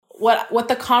what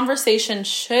the conversation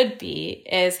should be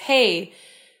is, hey,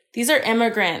 these are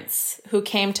immigrants who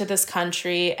came to this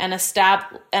country and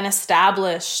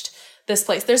established this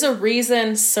place. There's a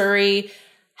reason Surrey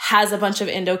has a bunch of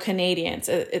Indo-Canadians.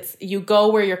 It's you go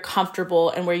where you're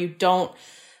comfortable and where you don't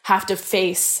have to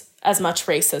face as much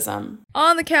racism.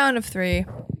 On the count of 3.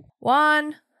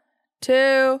 1,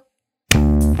 2.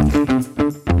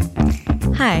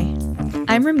 Hi,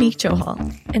 I'm Ramik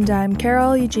Johal. And I'm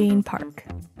Carol Eugene Park.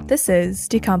 This is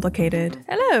Decomplicated.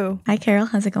 Hello. Hi, Carol.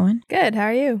 How's it going? Good. How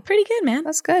are you? Pretty good, man.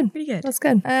 That's good. Pretty good. That's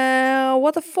good.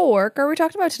 What the fork are we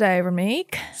talking about today,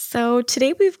 Ramik? So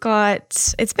today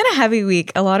it's been a heavy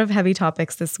week, a lot of heavy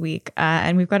topics this week,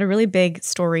 and we've got a really big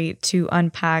story to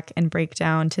unpack and break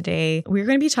down today. We're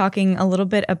going to be talking a little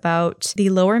bit about the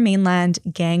Lower Mainland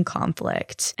gang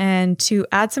conflict. And to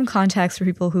add some context for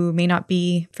people who may not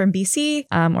be from BC,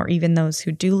 or even those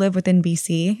who do live within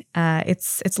BC,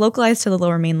 it's localized to the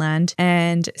Lower Mainland.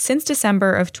 And since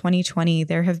December of 2020,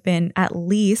 there have been at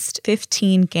least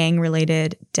 15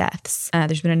 gang-related deaths.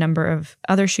 There's been a number of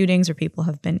other shootings where people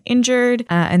have been injured,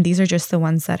 and these are just the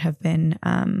ones that have been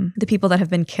the people that have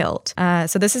been killed.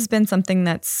 So this has been something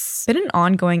that's been an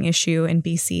ongoing issue in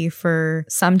BC for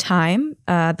some time.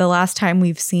 The last time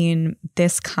we've seen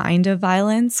this kind of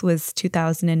violence was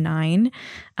 2009.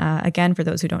 Again, for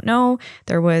those who don't know,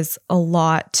 there was a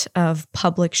lot of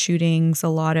public shootings, a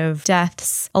lot of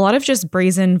deaths, a lot of just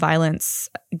brazen violence,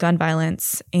 gun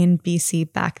violence in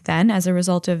BC back then as a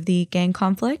result of the gang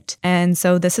conflict. And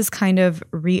so this has kind of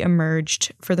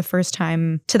re-emerged for the first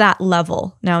time to that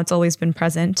level. Now it's always been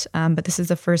present, but this is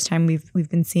the first time we've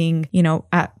been seeing,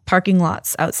 at parking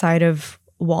lots outside of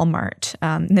Walmart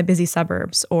in the busy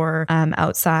suburbs, or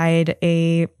outside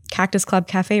a Cactus Club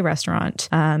Cafe restaurant,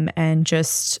 and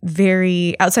just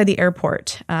very outside the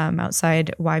airport,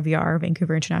 outside YVR,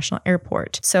 Vancouver International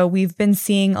Airport. So we've been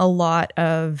seeing a lot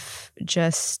of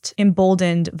just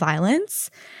emboldened violence.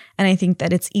 And I think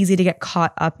that it's easy to get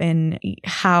caught up in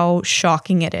how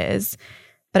shocking it is.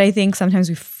 But I think sometimes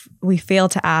we fail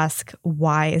to ask,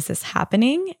 why is this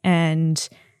happening? And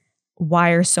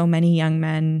why are so many young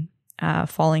men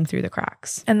falling through the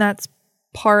cracks? And that's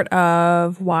part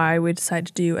of why we decided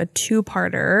to do a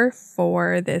 2-parter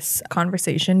for this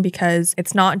conversation, because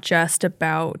it's not just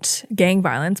about gang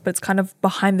violence, but it's kind of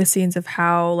behind the scenes of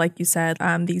how, like you said,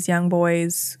 these young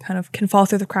boys kind of can fall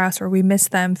through the cracks, or we miss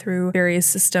them through various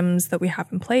systems that we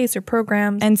have in place or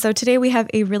programs. And so today we have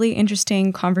a really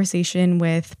interesting conversation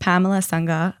with Pamela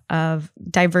Sangha of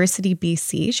Diversity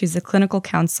BC. She's a clinical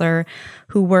counselor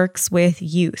who works with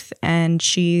youth, and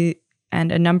she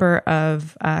and a number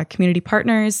of community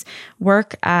partners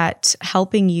work at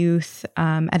helping youth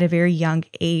at a very young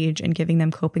age and giving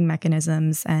them coping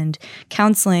mechanisms and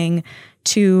counseling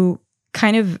to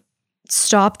kind of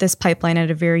stop this pipeline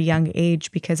at a very young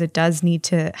age, because it does need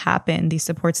to happen. These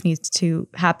supports need to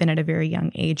happen at a very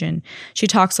young age. And she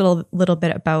talks a little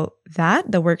bit about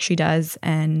that, the work she does,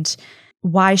 and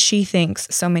why she thinks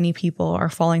so many people are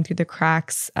falling through the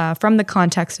cracks from the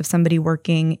context of somebody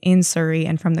working in Surrey,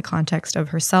 and from the context of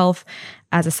herself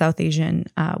as a South Asian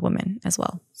woman as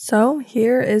well. So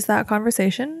here is that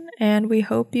conversation, and we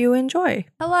hope you enjoy.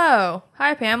 Hello.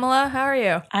 Hi, Pamela. How are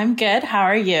you? I'm good. How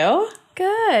are you?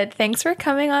 Good. Thanks for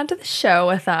coming on to the show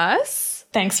with us.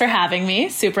 Thanks for having me.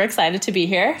 Super excited to be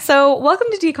here. So welcome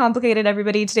to Decomplicated,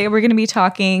 everybody. Today we're going to be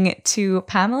talking to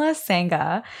Pamela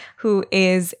Sangha, who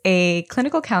is a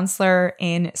clinical counselor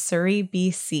in Surrey,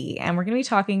 BC. And we're going to be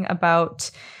talking about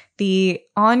the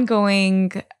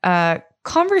ongoing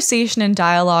conversation and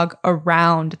dialogue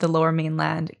around the Lower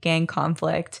Mainland gang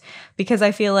conflict. Because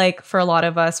I feel like for a lot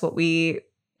of us, what we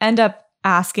end up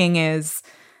asking is,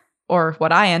 or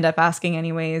what I end up asking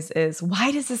anyways, is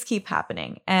why does this keep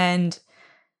happening? And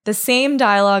the same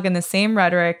dialogue and the same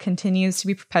rhetoric continues to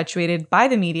be perpetuated by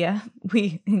the media.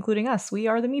 We, including us, we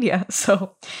are the media.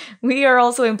 So we are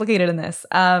also implicated in this.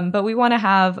 But we want to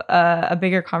have a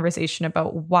bigger conversation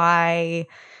about why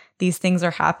these things are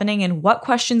happening and what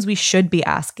questions we should be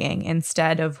asking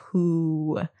instead of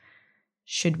who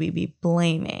should we be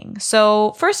blaming.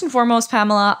 So first and foremost,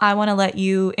 Pamela, I want to let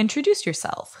you introduce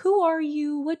yourself. Who are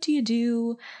you? What do you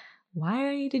do?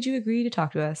 Why did you agree to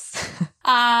talk to us?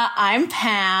 I'm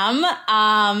Pam,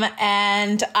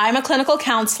 and I'm a clinical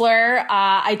counselor.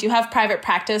 I do have private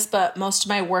practice, but most of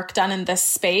my work done in this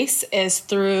space is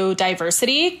through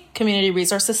Diversity Community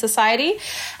Resources Society.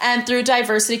 And through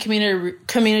Diversity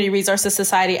Community Resources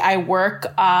Society, I work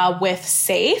with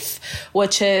SAFE,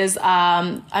 which is,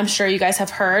 I'm sure you guys have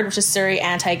heard, which is Surrey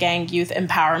Anti-Gang Youth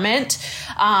Empowerment.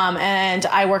 And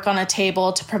I work on a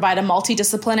table to provide a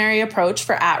multidisciplinary approach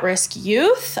for at-risk at-risk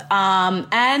youth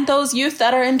and those youth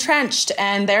that are entrenched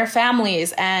and their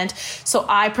families. And so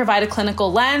I provide a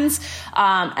clinical lens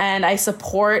and I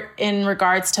support in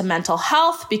regards to mental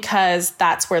health, because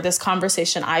that's where this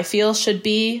conversation I feel should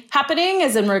be happening,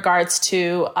 is in regards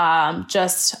to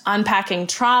just unpacking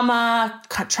trauma,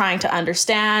 trying to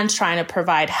understand, trying to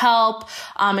provide help,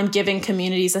 and giving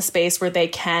communities a space where they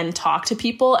can talk to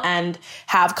people and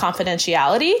have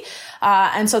confidentiality.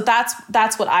 And so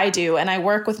that's what I do. And I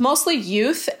work with mostly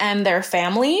youth and their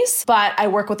families, but I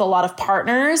work with a lot of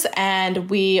partners, and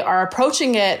we are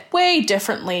approaching it way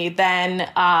differently than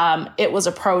it was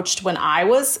approached when I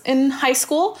was in high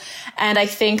school. And I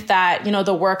think that,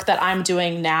 the work that I'm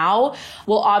doing now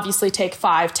will obviously take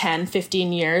 5, 10,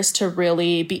 15 years to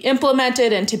really be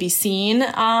implemented and to be seen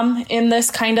in this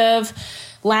kind of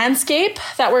landscape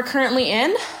that we're currently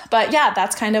in. But yeah,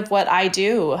 that's kind of what I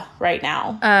do right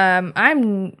now.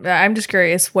 I'm just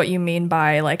curious what you mean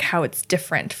by like how it's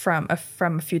different from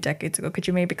a few decades ago. Could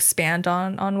you maybe expand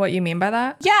on what you mean by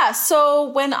that? Yeah.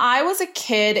 So when I was a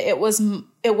kid, it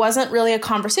wasn't really a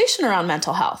conversation around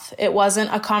mental health. It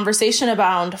wasn't a conversation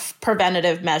about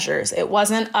preventative measures. It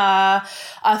wasn't a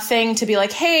thing to be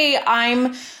like, hey,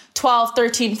 I'm 12,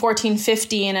 13, 14,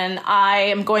 15, and I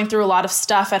am going through a lot of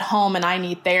stuff at home and I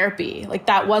need therapy. Like,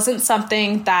 that wasn't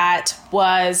something that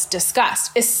was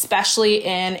discussed, especially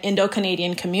in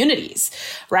Indo-Canadian communities,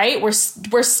 right? We're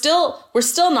still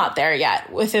not there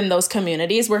yet within those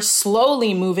communities. We're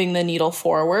slowly moving the needle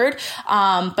forward.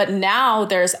 But now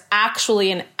there's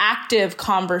actually an active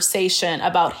conversation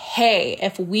about, hey,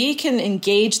 if we can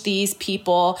engage these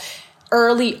people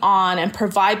early on and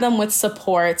provide them with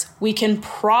supports, we can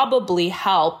probably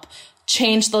help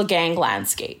change the gang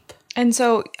landscape. And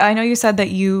so I know you said that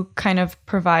you kind of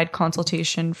provide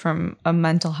consultation from a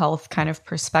mental health kind of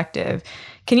perspective.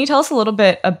 Can you tell us a little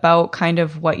bit about kind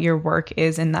of what your work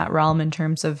is in that realm in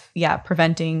terms of,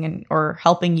 preventing or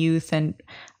helping youth and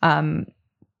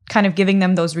kind of giving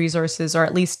them those resources, or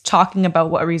at least talking about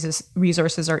what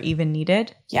resources are even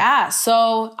needed? Yeah.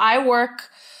 So I work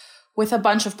with a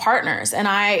bunch of partners, and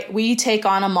we take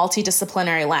on a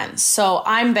multidisciplinary lens. So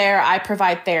I'm there, I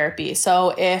provide therapy.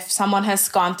 So if someone has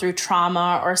gone through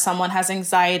trauma, or someone has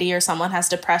anxiety, or someone has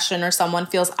depression, or someone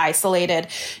feels isolated,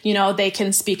 they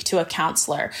can speak to a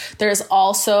counselor. There's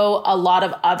also a lot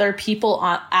of other people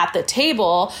at the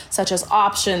table, such as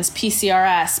Options,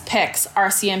 PCRS, PICS,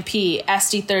 RCMP,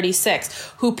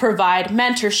 SD36, who provide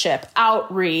mentorship,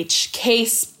 outreach,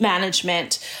 case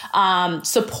management,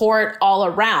 support all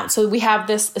around. So we have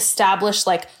this established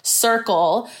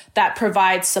circle that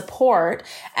provides support,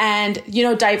 and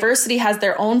diversity has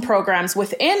their own programs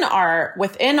within our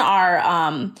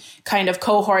kind of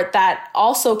cohort that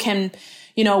also can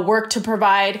work to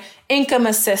provide income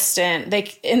assistance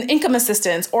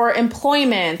or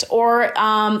employment or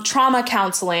trauma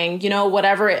counseling,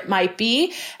 whatever it might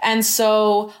be. And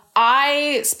so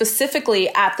I specifically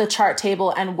at the chart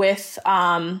table and with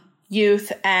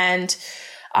youth and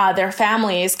their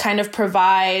families kind of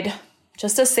provide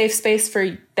just a safe space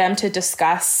for them to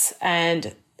discuss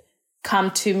and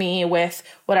come to me with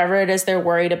whatever it is they're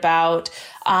worried about.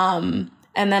 And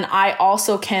then I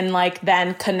also can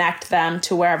then connect them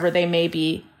to wherever they may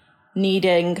be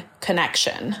needing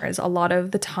connection. A lot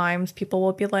of the times people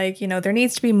will be like, there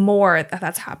needs to be more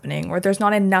that's happening, or there's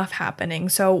not enough happening.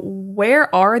 So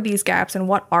where are these gaps and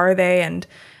what are they? And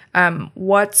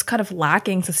what's kind of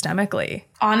lacking systemically?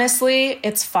 Honestly,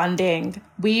 it's funding.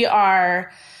 We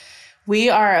are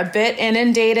a bit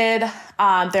inundated.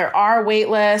 There are wait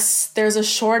lists. There's a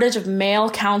shortage of male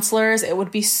counselors. It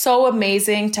would be so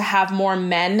amazing to have more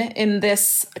men in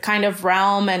this kind of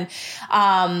realm. And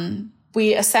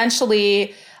we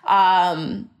essentially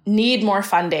need more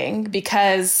funding,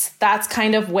 because that's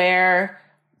kind of where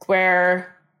we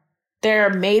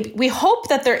hope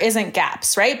that there isn't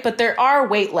gaps, right? But there are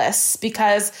wait lists,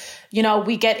 because,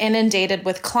 we get inundated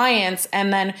with clients.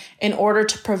 And then in order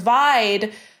to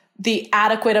provide the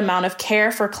adequate amount of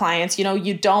care for clients,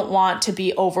 you don't want to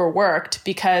be overworked,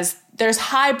 because there's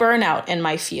high burnout in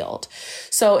my field.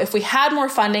 So if we had more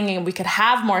funding and we could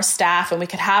have more staff and we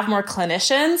could have more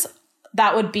clinicians,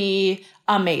 that would be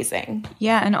amazing.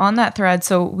 Yeah. And on that thread,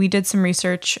 so we did some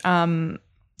research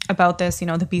about this. The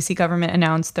BC government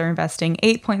announced they're investing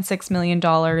 $8.6 million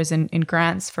in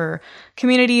grants for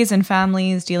communities and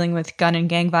families dealing with gun and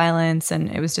gang violence, and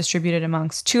it was distributed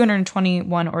amongst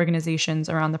 221 organizations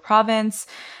around the province.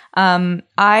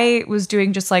 I was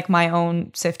doing just my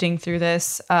own sifting through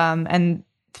this, and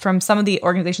from some of the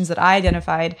organizations that I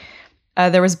identified,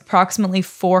 there was approximately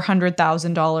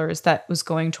 $400,000 that was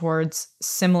going towards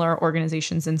similar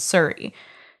organizations in Surrey.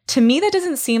 to me, that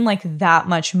doesn't seem like that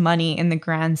much money in the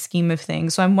grand scheme of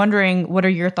things. So I'm wondering, what are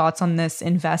your thoughts on this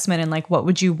investment, and like, what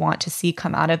would you want to see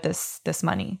come out of this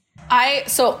money?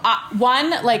 One,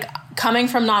 like coming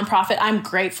from nonprofit, I'm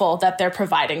grateful that they're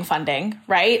providing funding,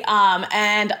 right?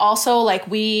 And also like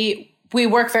we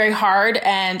work very hard,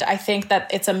 and I think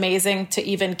that it's amazing to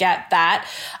even get that.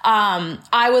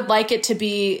 I would like it to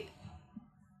be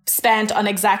spent on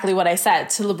exactly what I said,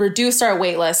 to reduce our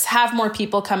wait lists, have more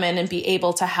people come in and be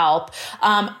able to help,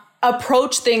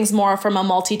 approach things more from a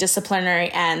multidisciplinary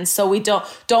end. So we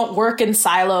don't work in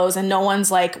silos, and no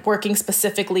one's like working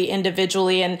specifically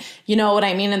individually, and you know what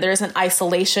I mean? And there isn't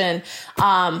isolation.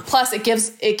 Plus it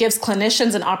gives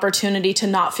clinicians an opportunity to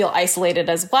not feel isolated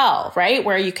as well, right?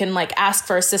 Where you can like ask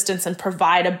for assistance and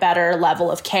provide a better level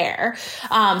of care.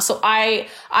 So I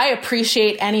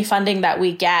appreciate any funding that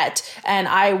we get, and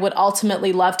I would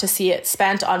ultimately love to see it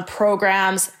spent on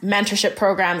programs, mentorship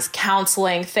programs,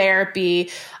 counseling,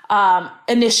 therapy,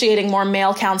 initiating more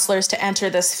male counselors to enter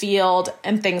this field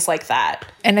and things like that.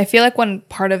 And I feel like one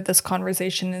part of this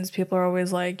conversation is people are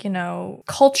always like, you know,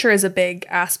 culture is a big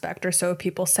aspect, or so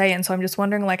people say. And so I'm just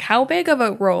wondering, like, how big of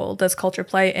a role does culture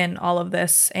play in all of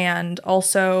this? And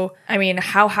also, I memean,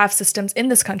 how have systems in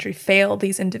this country failed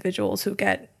these individuals who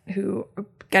get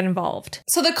involved?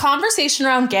 So the conversation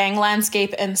around gang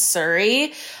landscape in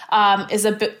Surrey is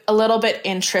a little bit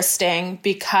interesting,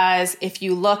 because if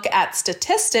you look at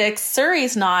statistics,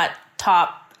 Surrey's not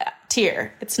top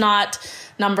tier. It's not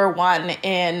number one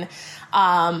in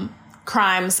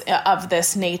crimes of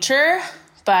this nature,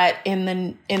 but in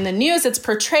the news it's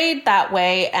portrayed that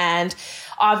way, and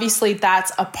obviously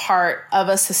that's a part of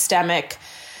a systemic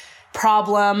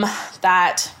problem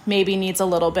that maybe needs a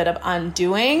little bit of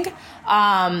undoing.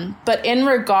 But in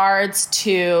regards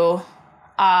to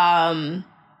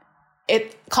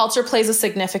culture plays a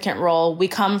significant role. We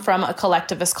come from a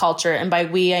collectivist culture, and by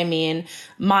we, I mean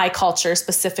my culture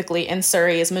specifically in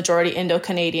Surrey is majority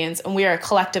Indo-Canadians, and we are a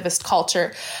collectivist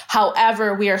culture.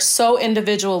 However, we are so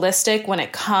individualistic when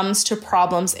it comes to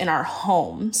problems in our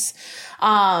homes,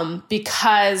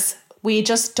 because we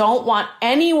just don't want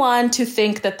anyone to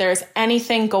think that there's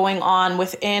anything going on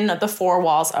within the four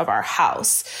walls of our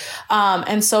house.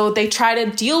 And so they try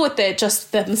to deal with it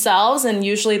just themselves. And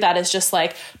usually that is just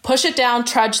like, push it down,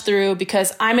 trudge through,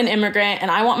 because I'm an immigrant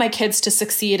and I want my kids to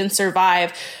succeed and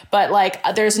survive. But like,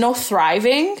 there's no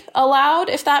thriving allowed,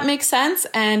 if that makes sense.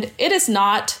 And it is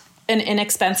not an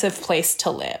inexpensive place to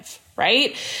live.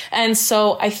 Right. And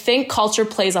so I think culture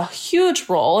plays a huge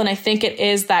role. And I think it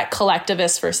is that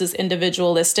collectivist versus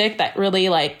individualistic that really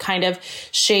like kind of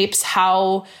shapes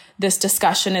how this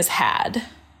discussion is had.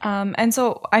 And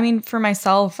so, I mean, for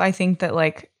myself, I think that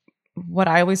like what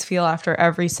I always feel after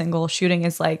every single shooting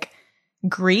is like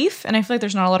grief. And I feel like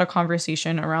there's not a lot of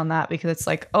conversation around that, because it's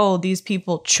like, oh, these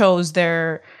people chose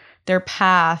their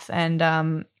path.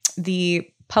 And the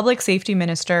public safety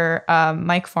minister,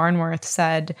 Mike Farnworth,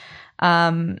 said,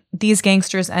 these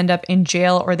gangsters end up in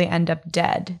jail or they end up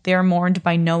dead. They are mourned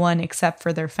by no one except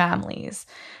for their families.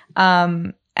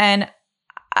 And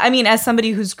I mean, as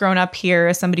somebody who's grown up here,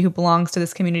 as somebody who belongs to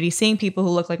this community, seeing people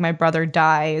who look like my brother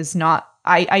die is not,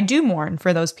 I do mourn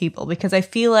for those people, because I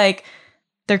feel like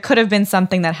there could have been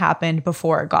something that happened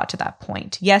before it got to that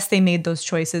point. Yes, they made those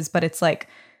choices, but it's like,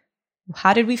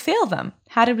 how did we fail them?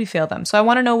 How did we fail them? So I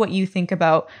want to know what you think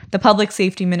about the public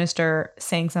safety minister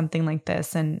saying something like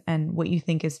this, and what you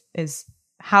think is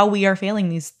how we are failing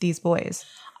these boys.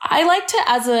 I like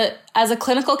to, as a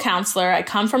clinical counselor, I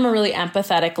come from a really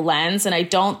empathetic lens, and I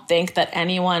don't think that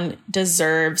anyone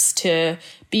deserves to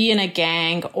be in a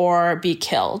gang or be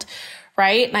killed,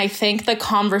 right? And I think the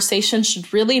conversation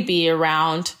should really be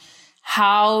around,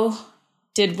 how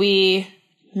did we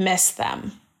miss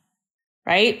them?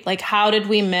 Right? Like, how did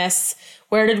we miss?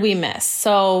 Where did we miss?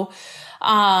 So,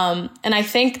 and I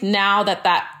think now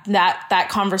that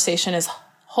conversation is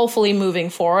hopefully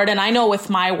moving forward. And I know with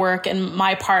my work and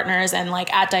my partners and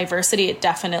like at Diversity, it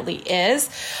definitely is.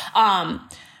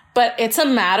 But it's a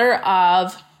matter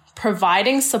of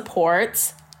providing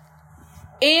supports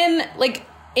in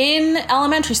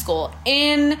elementary school,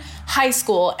 in high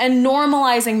school, and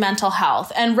normalizing mental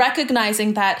health, and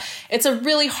recognizing that it's a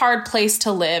really hard place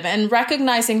to live, and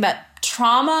recognizing that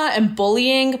trauma and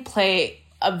bullying play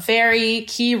a very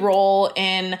key role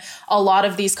in a lot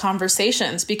of these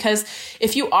conversations. Because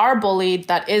if you are bullied,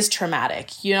 that is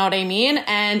traumatic. You know what I mean?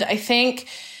 And I think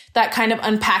that kind of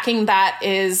unpacking that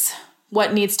is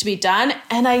what needs to be done.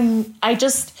 And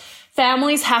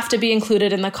families have to be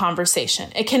included in the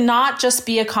conversation. It cannot just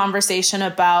be a conversation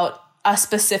about a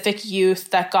specific youth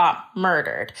that got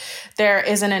murdered. There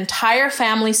is an entire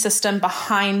family system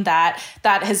behind that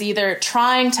is either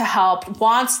trying to help,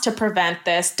 wants to prevent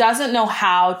this, doesn't know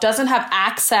how, doesn't have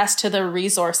access to the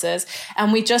resources.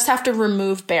 And we just have to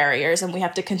remove barriers, and we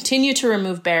have to continue to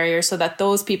remove barriers so that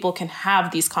those people can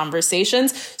have these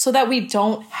conversations so that we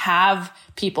don't have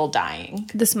people dying.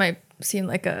 This might seem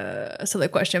like a silly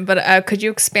question, but could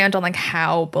you expand on like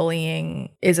how bullying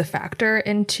is a factor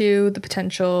into the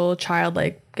potential child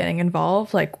like getting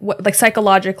involved, like what, like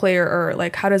psychologically, or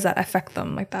like how does that affect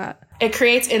them like that? It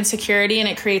creates insecurity and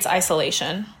it creates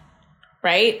isolation,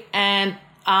 right? And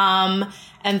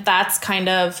that's kind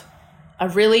of a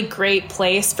really great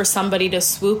place for somebody to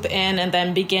swoop in and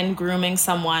then begin grooming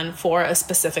someone for a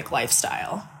specific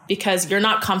lifestyle. Because you're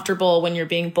not comfortable when you're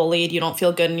being bullied. You don't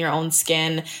feel good in your own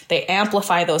skin. They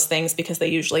amplify those things because they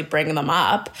usually bring them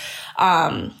up.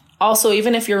 Also,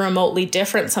 even if you're remotely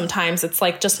different, sometimes it's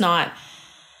like just not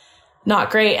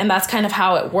great. And that's kind of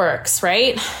how it works,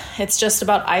 right? It's just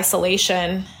about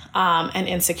isolation and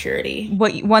insecurity.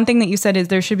 One thing that you said is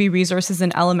there should be resources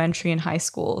in elementary and high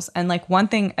schools. And like one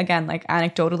thing, again, like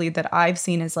anecdotally that I've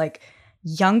seen is like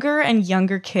younger and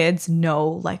younger kids know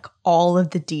like all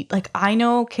of the like I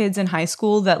know kids in high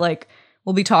school that like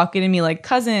will be talking to me like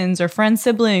cousins or friends,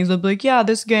 siblings will be like, yeah,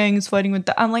 this gang is fighting with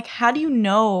I'm like, how do you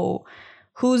know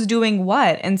who's doing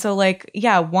what? And so like,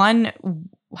 yeah, one,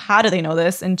 how do they know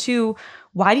this? And two,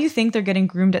 why do you think they're getting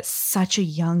groomed at such a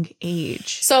young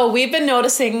age? So we've been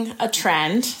noticing a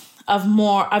trend of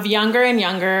younger and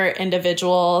younger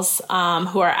individuals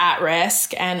who are at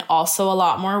risk, and also a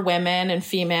lot more women and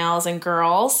females and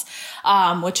girls,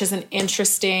 which is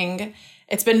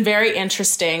it's been very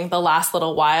interesting the last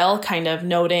little while, kind of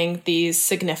noting these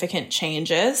significant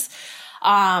changes.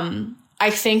 I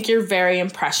think you're very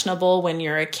impressionable when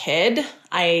you're a kid.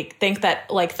 I think that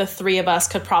like the three of us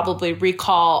could probably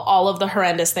recall all of the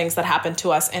horrendous things that happened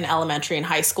to us in elementary and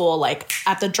high school, like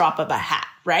at the drop of a hat,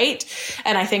 right?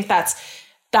 And I think that's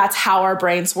how our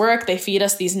brains work. They feed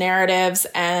us these narratives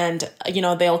and, you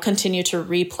know, they'll continue to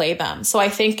replay them. So I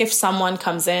think if someone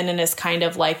comes in and is kind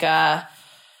of like a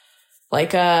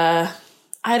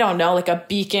I don't know, like a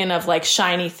beacon of like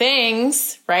shiny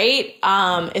things, right?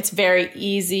 It's very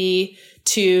easy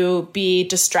to be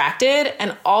distracted.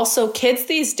 And also kids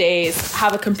these days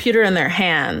have a computer in their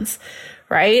hands,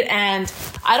 right? And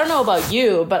I don't know about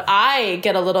you, but I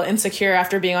get a little insecure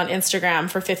after being on Instagram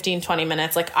for 15, 20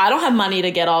 minutes. Like, I don't have money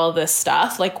to get all of this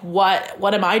stuff. Like,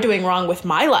 what am I doing wrong with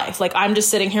my life? Like, I'm just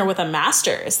sitting here with a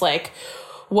master's. Like,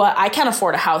 what? I can't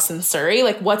afford a house in Surrey.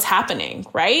 Like, what's happening,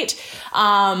 right?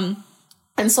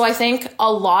 And so I think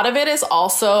a lot of it is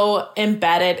also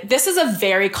embedded. This is a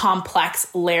very complex,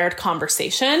 layered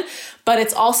conversation, but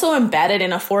it's also embedded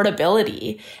in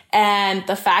affordability and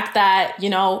the fact that, you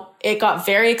know, it got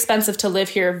very expensive to live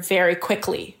here very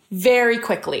quickly,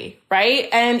 right?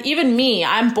 And even me,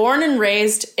 I'm born and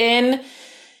raised in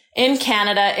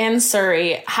Canada, in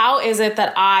Surrey. How is it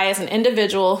that I, as an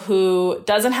individual who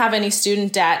doesn't have any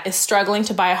student debt, is struggling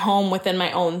to buy a home within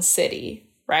my own city?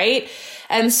 Right?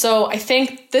 And so I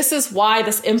think this is why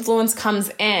this influence comes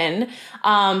in,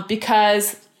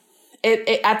 because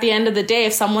it at the end of the day,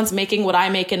 if someone's making what I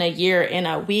make in a year in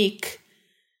a week,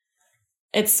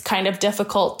 it's kind of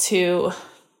difficult to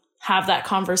have that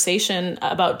conversation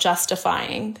about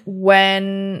justifying.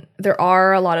 When there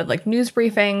are a lot of like news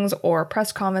briefings or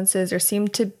press conferences, there seem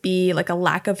to be like a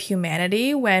lack of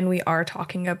humanity when we are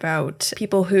talking about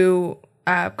people who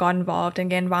got involved in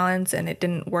gang violence and it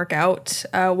didn't work out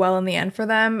well in the end for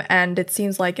them. And it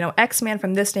seems like, you know, X man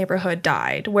from this neighborhood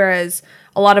died. Whereas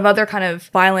a lot of other kind of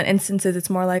violent instances, it's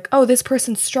more like, oh, this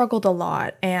person struggled a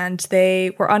lot and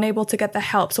they were unable to get the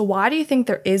help. So why do you think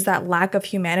there is that lack of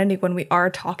humanity when we are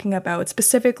talking about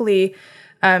specifically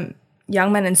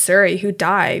young men in Surrey who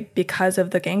die because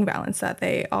of the gang violence that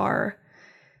they are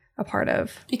a part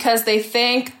of? Because they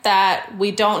think that we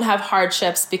don't have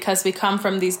hardships because we come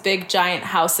from these big giant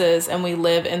houses and we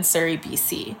live in Surrey,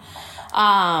 BC.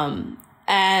 And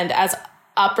as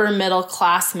upper middle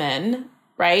classmen,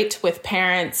 right, with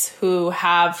parents who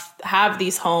have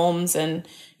these homes and,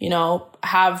 you know,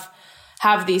 have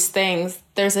these things,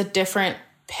 there's a different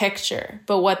picture.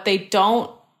 But what they don't,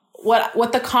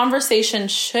 what the conversation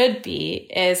should be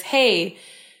is, hey,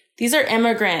 these are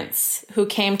immigrants who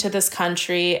came to this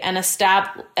country and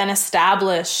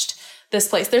established this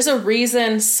place. There's a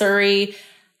reason Surrey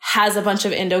has a bunch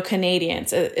of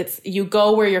Indo-Canadians. It's you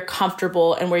go where you're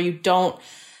comfortable and where you don't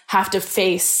have to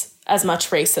face as much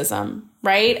racism,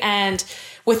 right? And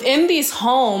within these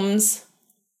homes,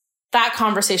 that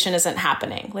conversation isn't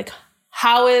happening. Like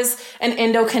How is an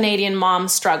Indo-Canadian mom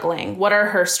struggling? What are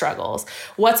her struggles?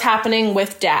 What's happening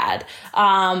with dad?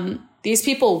 These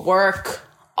people work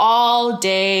all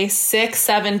day,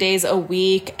 6-7 days a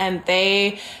week, and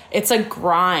it's a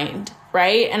grind,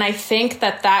 right? And I think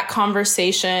that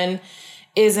conversation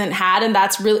isn't had, and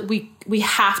that's really, we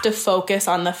have to focus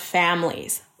on the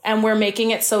families. And we're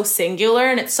making it so singular,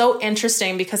 and it's so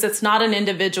interesting because it's not an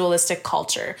individualistic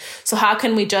culture. So how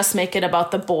can we just make it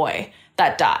about the boy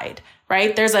that died?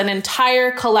 Right? There's an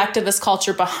entire collectivist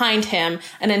culture behind him,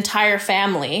 an entire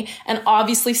family. And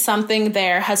obviously something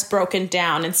there has broken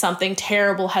down and something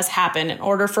terrible has happened in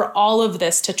order for all of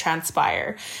this to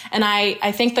transpire. And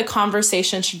I think the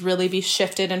conversation should really be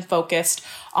shifted and focused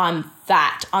on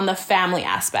that, on the family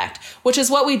aspect, which is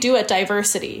what we do at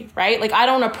Diversity, right? Like, I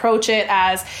don't approach it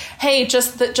as, hey,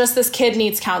 just this kid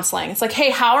needs counseling. It's like, hey,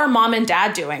 how are mom and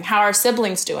dad doing? How are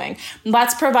siblings doing?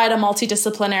 Let's provide a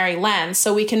multidisciplinary lens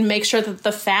so we can make sure that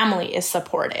the family is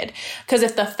supported. Because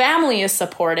if the family is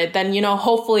supported, then,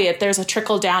 hopefully there's a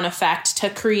trickle down effect to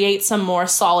create some more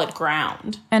solid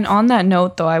ground. And on that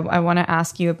note, though, I want to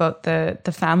ask you about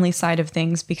the family side of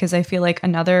things, because I feel like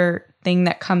another thing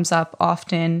that comes up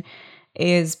often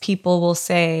is people will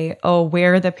say, oh,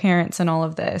 where are the parents in all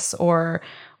of this? Or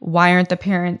why aren't the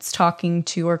parents talking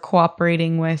to or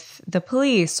cooperating with the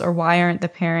police? Or why aren't the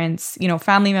parents,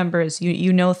 family members,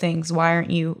 you know things, why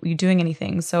aren't you doing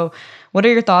anything? So what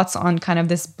are your thoughts on kind of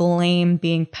this blame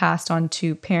being passed on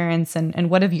to parents?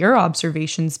 And what have your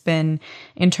observations been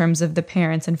in terms of the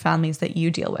parents and families that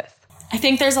you deal with? I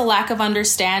think there's a lack of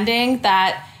understanding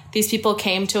that these people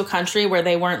came to a country where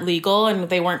they weren't legal and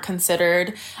they weren't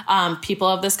considered people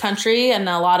of this country. And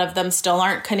a lot of them still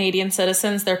aren't Canadian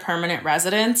citizens. They're permanent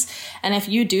residents. And if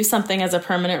you do something as a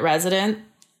permanent resident,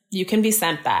 you can be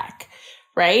sent back,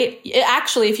 right?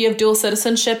 Actually, if you have dual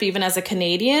citizenship, even as a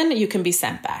Canadian, you can be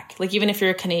sent back, like even if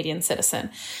you're a Canadian citizen.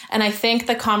 And I think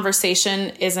the conversation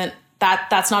isn't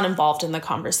that's not involved in the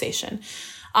conversation.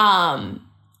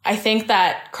 I think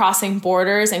that crossing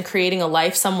borders and creating a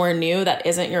life somewhere new that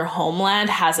isn't your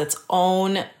homeland has its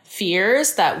own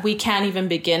fears that we can't even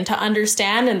begin to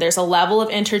understand. And there's a level of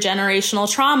intergenerational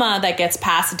trauma that gets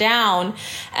passed down,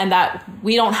 and that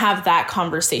we don't have that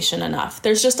conversation enough.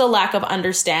 There's just a lack of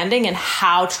understanding in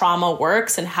how trauma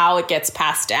works and how it gets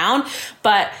passed down.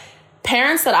 But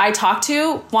parents that I talk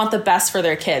to want the best for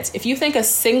their kids. If you think a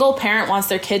single parent wants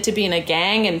their kid to be in a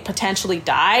gang and potentially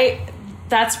die,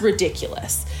 that's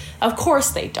ridiculous. Of course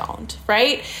they don't,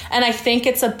 right? And I think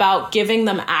it's about giving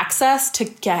them access to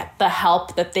get the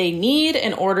help that they need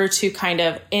in order to kind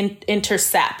of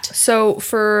intercept. So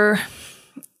for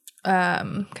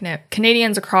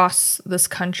Canadians across this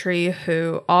country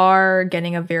who are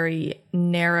getting a very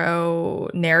narrow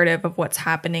narrative of what's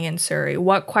happening in Surrey,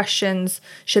 what questions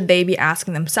should they be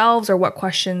asking themselves, or what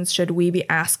questions should we be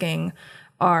asking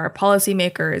our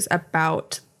policymakers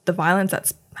about the violence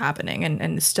that's happening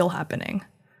and is still happening?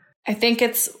 I think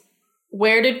it's,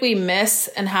 where did we miss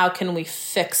and how can we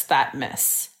fix that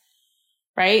miss?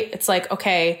 Right? It's like,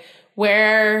 okay,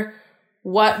 where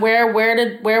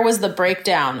was the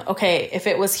breakdown? Okay, if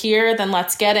it was here, then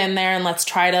let's get in there and let's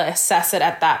try to assess it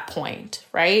at that point,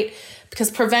 right? Because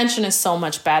prevention is so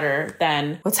much better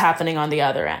than what's happening on the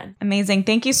other end. Amazing.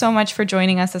 Thank you so much for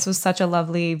joining us. This was such a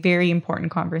lovely, very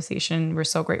important conversation. We're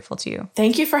so grateful to you.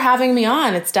 Thank you for having me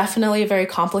on. It's definitely a very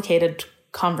complicated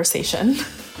conversation.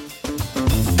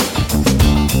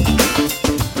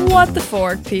 What the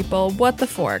fork, people? What the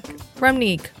fork?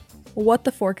 Ramneek, what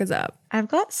the fork is up? I've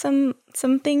got some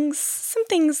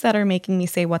things that are making me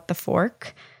say what the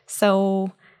fork.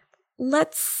 So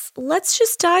let's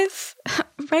just dive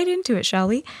right into it, shall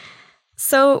we?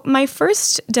 So my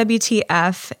first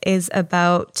WTF is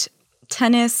about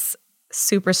tennis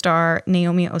superstar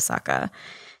Naomi Osaka.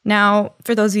 Now,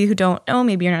 for those of you who don't know,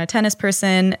 maybe you're not a tennis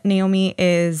person, Naomi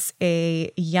is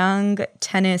a young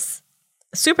tennis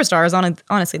superstar is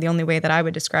honestly the only way that I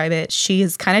would describe it.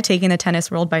 She's kind of taken the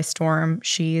tennis world by storm.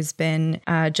 She's been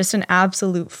just an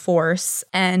absolute force.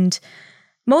 And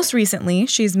most recently,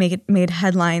 she's made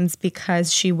headlines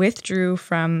because she withdrew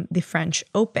from the French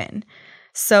Open.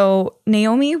 So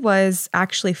Naomi was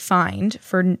actually fined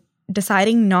for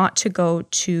deciding not to go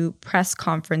to press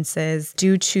conferences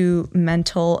due to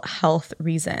mental health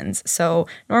reasons. So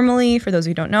normally, for those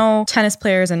who don't know, tennis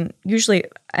players and usually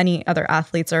any other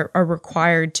athletes are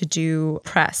required to do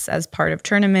press as part of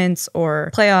tournaments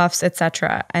or playoffs,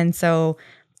 etc. And so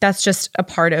that's just a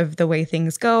part of the way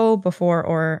things go before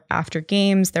or after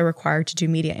games. They're required to do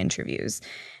media interviews.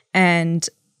 And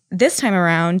this time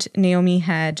around, Naomi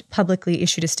had publicly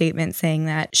issued a statement saying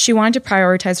that she wanted to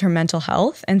prioritize her mental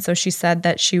health. And so she said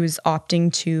that she was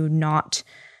opting to not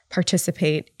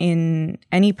participate in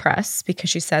any press because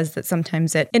she says that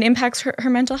sometimes it impacts her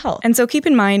mental health. And so keep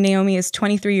in mind, Naomi is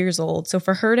 23 years old. So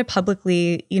for her to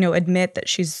publicly, admit that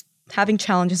she's having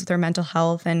challenges with her mental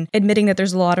health and admitting that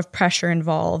there's a lot of pressure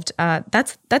involved,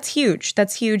 that's huge.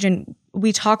 That's huge. And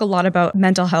we talk a lot about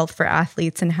mental health for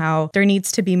athletes and how there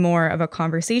needs to be more of a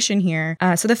conversation here.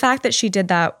 So the fact that she did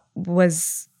that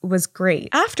was great.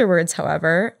 Afterwards,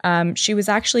 however, she was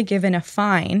actually given a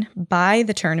fine by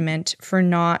the tournament for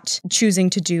not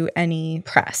choosing to do any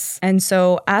press. And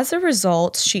so as a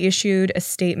result, she issued a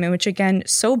statement, which again,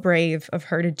 so brave of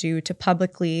her to do, to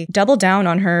publicly double down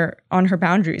on her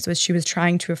boundaries, which she was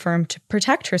trying to affirm to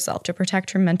protect herself, to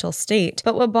protect her mental state.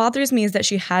 But what bothers me is that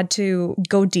she had to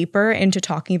go deeper into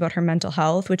talking about her mental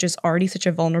health, which is already such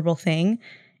a vulnerable thing,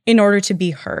 in order to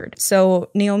be heard. So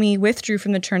Naomi withdrew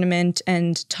from the tournament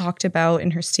and talked about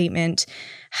in her statement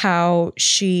how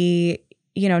she,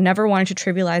 never wanted to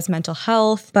trivialize mental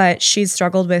health, but she's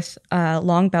struggled with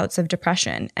long bouts of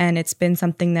depression. And it's been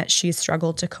something that she's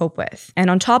struggled to cope with. And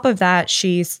on top of that,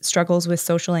 she struggles with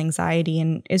social anxiety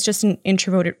and is just an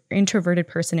introverted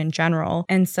person in general.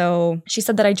 And so she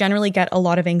said that I generally get a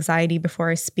lot of anxiety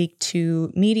before I speak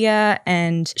to media.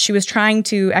 And she was trying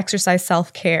to exercise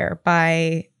self-care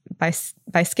by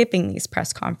skipping these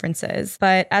press conferences.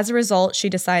 But as a result, she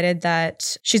decided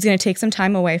that she's going to take some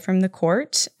time away from the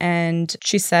court. And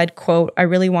she said, quote, I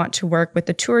really want to work with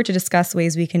the tour to discuss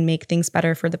ways we can make things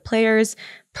better for the players,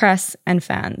 press, and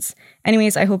fans.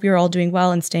 Anyways, I hope you're all doing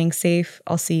well and staying safe.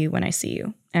 I'll see you when I see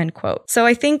you, end quote. So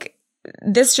I think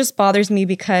this just bothers me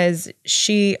because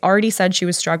she already said she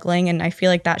was struggling, and I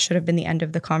feel like that should have been the end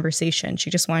of the conversation.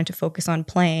 She just wanted to focus on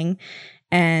playing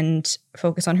and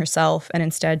focus on herself. And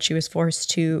instead, she was forced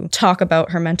to talk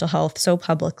about her mental health so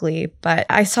publicly. But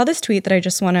I saw this tweet that I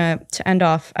just want to end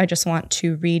off. I just want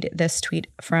to read this tweet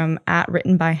from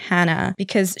 @writtenbyhannah,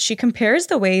 because she compares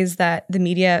the ways that the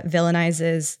media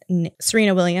villainizes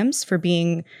Serena Williams for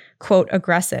being, quote,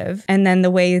 aggressive, and then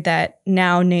the way that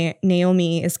now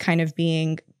Naomi is kind of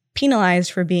being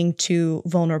penalized for being too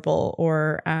vulnerable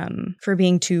or for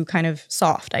being too kind of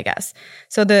soft, I guess.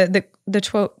 So the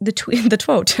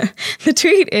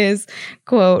tweet is,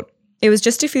 quote, it was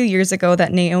just a few years ago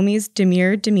that Naomi's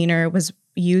demure demeanor was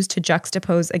used to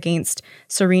juxtapose against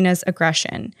Serena's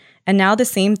aggression. And now the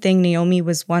same thing Naomi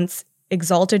was once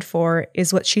exalted for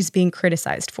is what she's being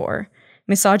criticized for.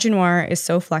 Misogynoir is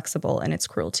so flexible in its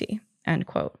cruelty, end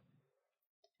quote.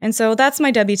 And so that's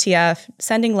my WTF,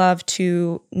 sending love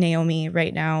to Naomi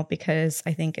right now, because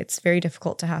I think it's very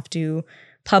difficult to have to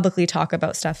publicly talk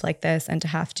about stuff like this and to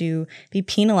have to be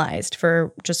penalized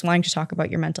for just wanting to talk about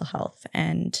your mental health.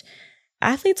 And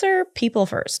athletes are people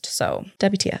first. So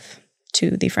WTF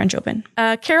to the French Open.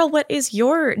 Carol, what is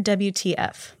your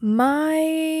WTF?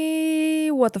 My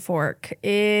what the fork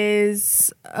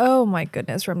is, oh my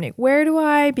goodness, Rumnik, where do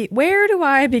I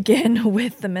begin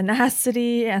with the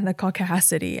menacity and the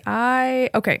caucasity?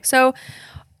 Okay, so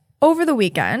over the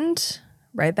weekend,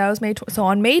 right, that was so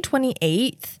on May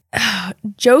 28th,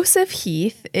 Joseph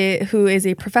Heath, who is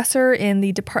a professor in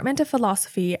the Department of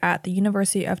Philosophy at the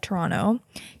University of Toronto,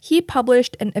 he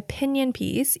published an opinion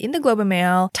piece in the Globe and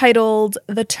Mail titled,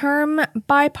 "The term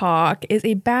BIPOC is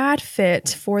a bad fit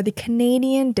for the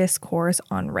Canadian discourse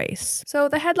on race." So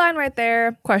the headline right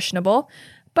there, questionable,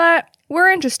 but we're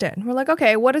interested. We're like,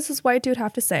 okay, what does this white dude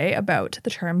have to say about the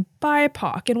term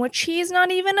BIPOC, in which he's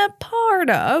not even a part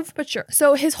of, but sure.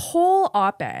 So his whole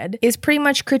op-ed is pretty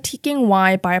much critiquing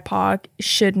why BIPOC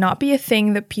should not be a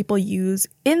thing that people use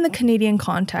in the Canadian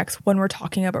context when we're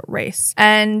talking about race.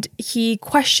 And he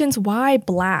questions why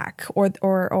Black or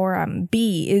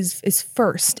B is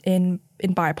first in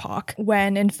BIPOC,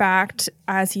 when in fact,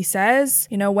 as he says,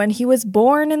 when he was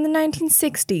born in the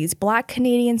 1960s, Black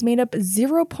Canadians made up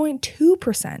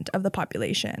 0.2% of the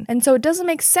population. And so it doesn't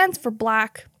make sense for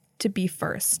Black to be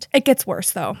first. It gets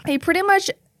worse though. He pretty much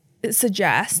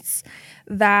suggests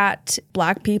that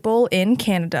Black people in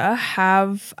Canada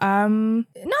have not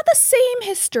the same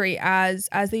history as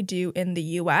they do in the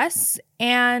US,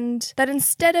 and that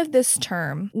instead of this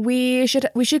term, we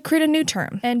should create a new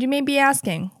term. And you may be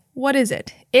asking, what is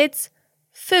it? It's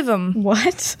FIVM.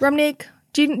 What? Rumnik,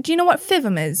 do you know what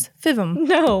FIVM is? FIVM.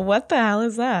 No, what the hell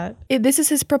is that? This is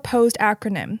his proposed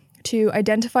acronym to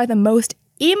identify the most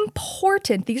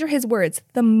important, these are his words,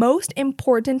 the most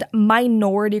important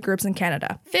minority groups in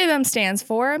Canada. FIVM stands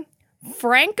for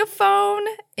Francophone,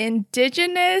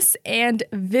 Indigenous, and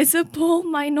Visible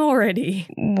Minority.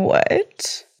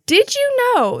 What? Did you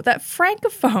know that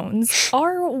Francophones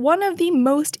are one of the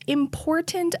most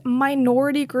important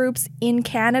minority groups in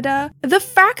Canada? The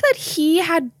fact that he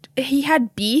had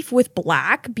beef with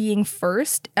Black being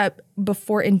first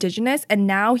before Indigenous, and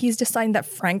now he's deciding that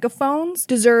Francophones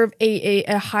deserve a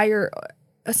higher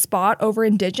spot over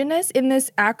Indigenous in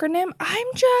this acronym. I'm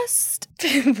just...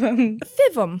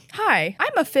 FIVM. Hi,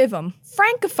 I'm a FIVM.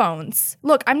 Francophones.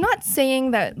 Look, I'm not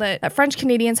saying that French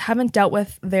Canadians haven't dealt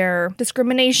with their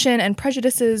discrimination and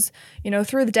prejudices,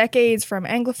 through the decades from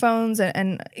Anglophones,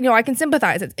 and I can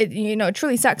sympathize. It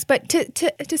truly sucks. But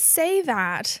to say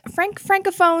that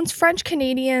Francophones, French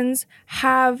Canadians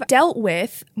have dealt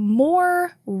with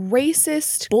more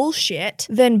racist bullshit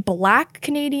than Black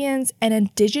Canadians and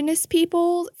Indigenous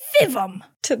people, FIVM.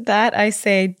 To that, I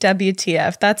say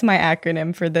WTF. That's my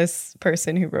acronym for this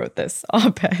person who wrote this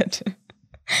op-ed.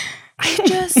 I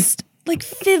just,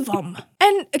 FIVM.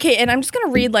 And I'm just going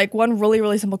to read, one really,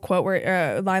 really simple quote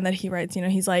line that he writes.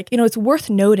 He's like, it's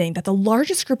worth noting that the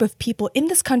largest group of people in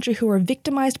this country who are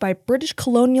victimized by British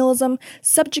colonialism,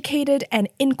 subjugated, and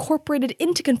incorporated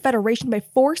into Confederation by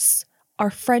force are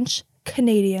French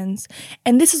Canadians.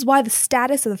 And this is why the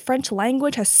status of the French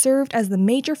language has served as the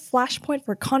major flashpoint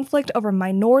for conflict over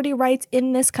minority rights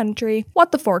in this country.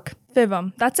 What the fork?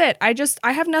 FIVM. That's it.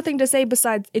 I have nothing to say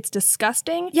besides it's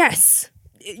disgusting. Yes.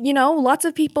 Lots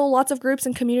of people, lots of groups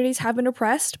and communities have been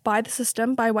oppressed by the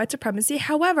system, by white supremacy.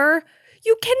 However,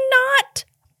 you cannot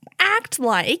act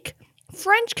like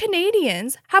French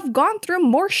Canadians have gone through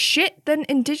more shit than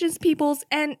Indigenous peoples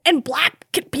and Black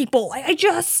people.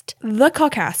 The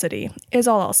caucasity is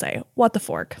all I'll say. What the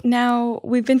fork? Now,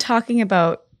 we've been talking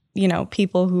about,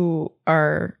 people who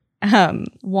are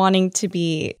wanting to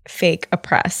be fake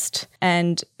oppressed.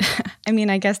 And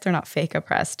I guess they're not fake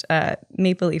oppressed.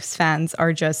 Maple Leafs fans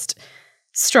are just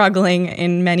struggling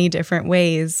in many different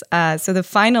ways. So the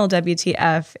final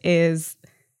WTF is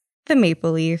the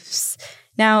Maple Leafs.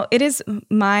 Now, it is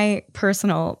my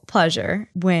personal pleasure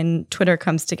when Twitter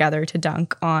comes together to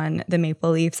dunk on the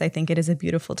Maple Leafs. I think it is a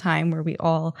beautiful time where we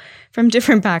all, from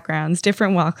different backgrounds,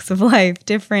 different walks of life,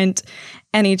 different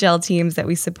NHL teams that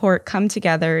we support, come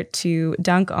together to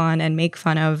dunk on and make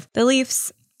fun of the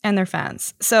Leafs and their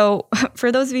fans. So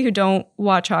for those of you who don't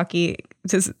watch hockey,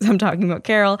 I'm talking about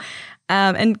Carol,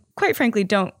 and quite frankly,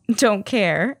 don't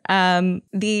care,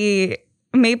 the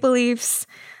Maple Leafs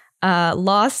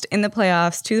lost in the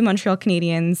playoffs to the Montreal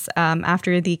Canadiens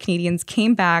after the Canadiens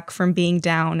came back from being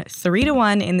down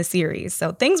 3-1 in the series.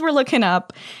 So things were looking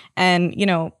up and,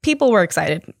 people were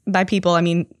excited. By people, I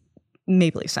mean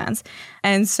Maple Leafs fans.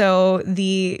 And so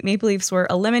the Maple Leafs were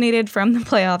eliminated from the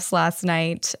playoffs last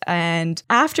night. And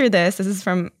after this is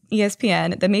from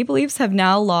ESPN, the Maple Leafs have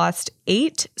now lost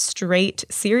 8 straight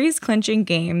series clinching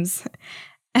games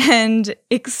and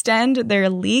extend their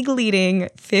league-leading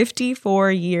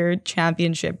 54-year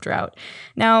championship drought.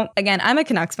 Now, again, I'm a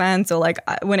Canucks fan, so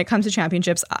when it comes to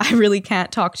championships, I really can't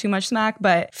talk too much smack,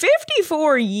 but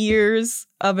 54 years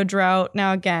of a drought.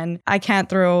 Now, again, I can't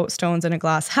throw stones in a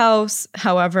glass house.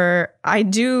 However, I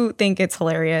do think it's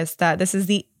hilarious that this is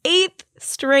the 8th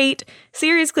straight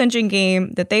series clinching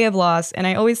game that they have lost. And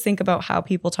I always think about how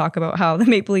people talk about how the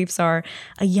Maple Leafs are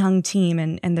a young team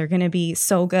and they're going to be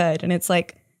so good. And it's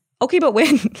like, okay, but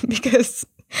when? Because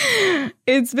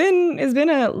it's been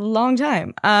a long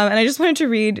time. And I just wanted to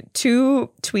read 2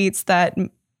 tweets that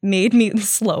made me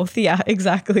sloth. Yeah,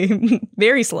 exactly.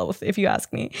 Very sloth, if you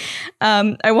ask me.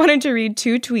 I wanted to read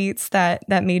 2 tweets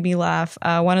that made me laugh.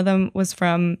 One of them was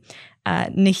from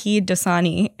Nahid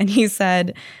Dosani, and he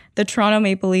said, "The Toronto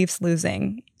Maple Leafs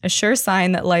losing, a sure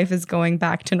sign that life is going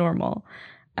back to normal."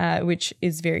 Which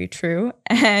is very true.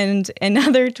 And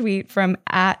another tweet from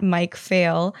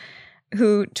 @MikeFail,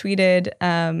 who tweeted,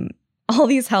 all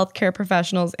these healthcare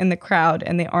professionals in the crowd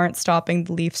and they aren't stopping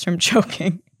the Leafs from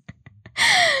choking.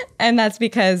 And that's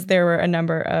because there were a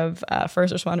number of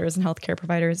first responders and healthcare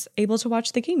providers able to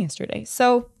watch the game yesterday.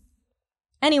 So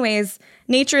anyways,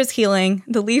 nature is healing.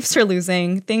 The Leafs are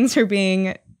losing. Things are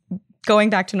going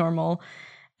back to normal.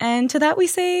 And to that we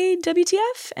say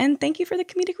WTF and thank you for the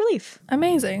comedic relief.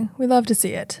 Amazing. We love to see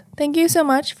it. Thank you so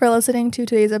much for listening to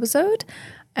today's episode,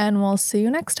 and we'll see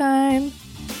you next time.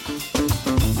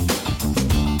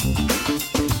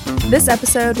 This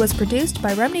episode was produced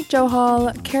by Remnick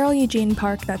Johal, Carol Eugene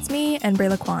Park, that's me, and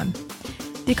Brayla Kwan.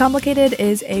 Decomplicated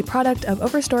is a product of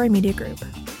Overstory Media Group.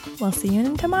 We'll see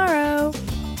you tomorrow.